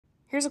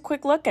Here's a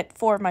quick look at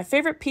 4 of my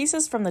favorite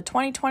pieces from the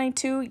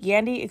 2022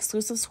 Yandy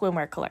Exclusive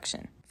Swimwear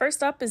Collection.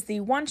 First up is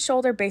the one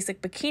shoulder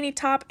basic bikini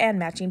top and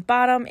matching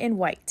bottom in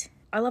white.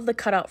 I love the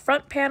cutout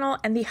front panel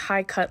and the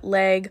high cut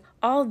leg.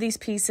 All of these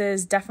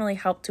pieces definitely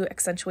help to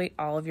accentuate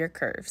all of your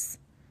curves.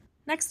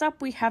 Next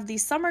up, we have the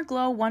Summer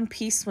Glow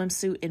one-piece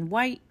swimsuit in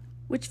white,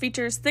 which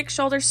features thick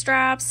shoulder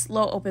straps,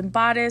 low open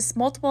bodice,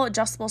 multiple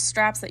adjustable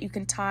straps that you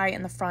can tie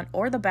in the front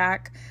or the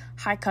back,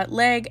 high cut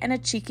leg, and a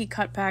cheeky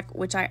cut back,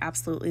 which I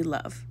absolutely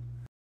love.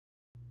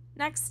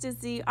 Next is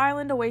the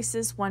Island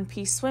Oasis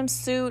one-piece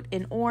swimsuit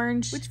in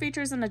orange, which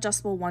features an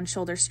adjustable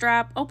one-shoulder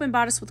strap, open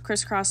bodice with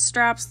crisscross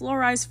straps,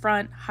 low-rise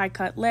front,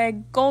 high-cut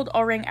leg, gold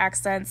O-ring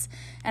accents,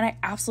 and I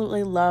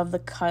absolutely love the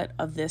cut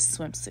of this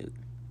swimsuit.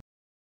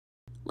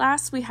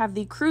 Last, we have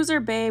the Cruiser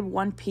Babe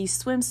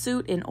one-piece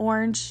swimsuit in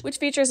orange, which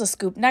features a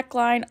scoop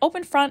neckline,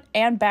 open front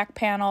and back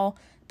panel,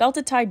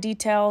 belted tie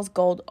details,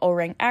 gold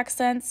O-ring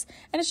accents,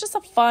 and it's just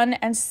a fun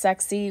and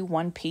sexy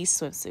one-piece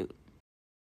swimsuit.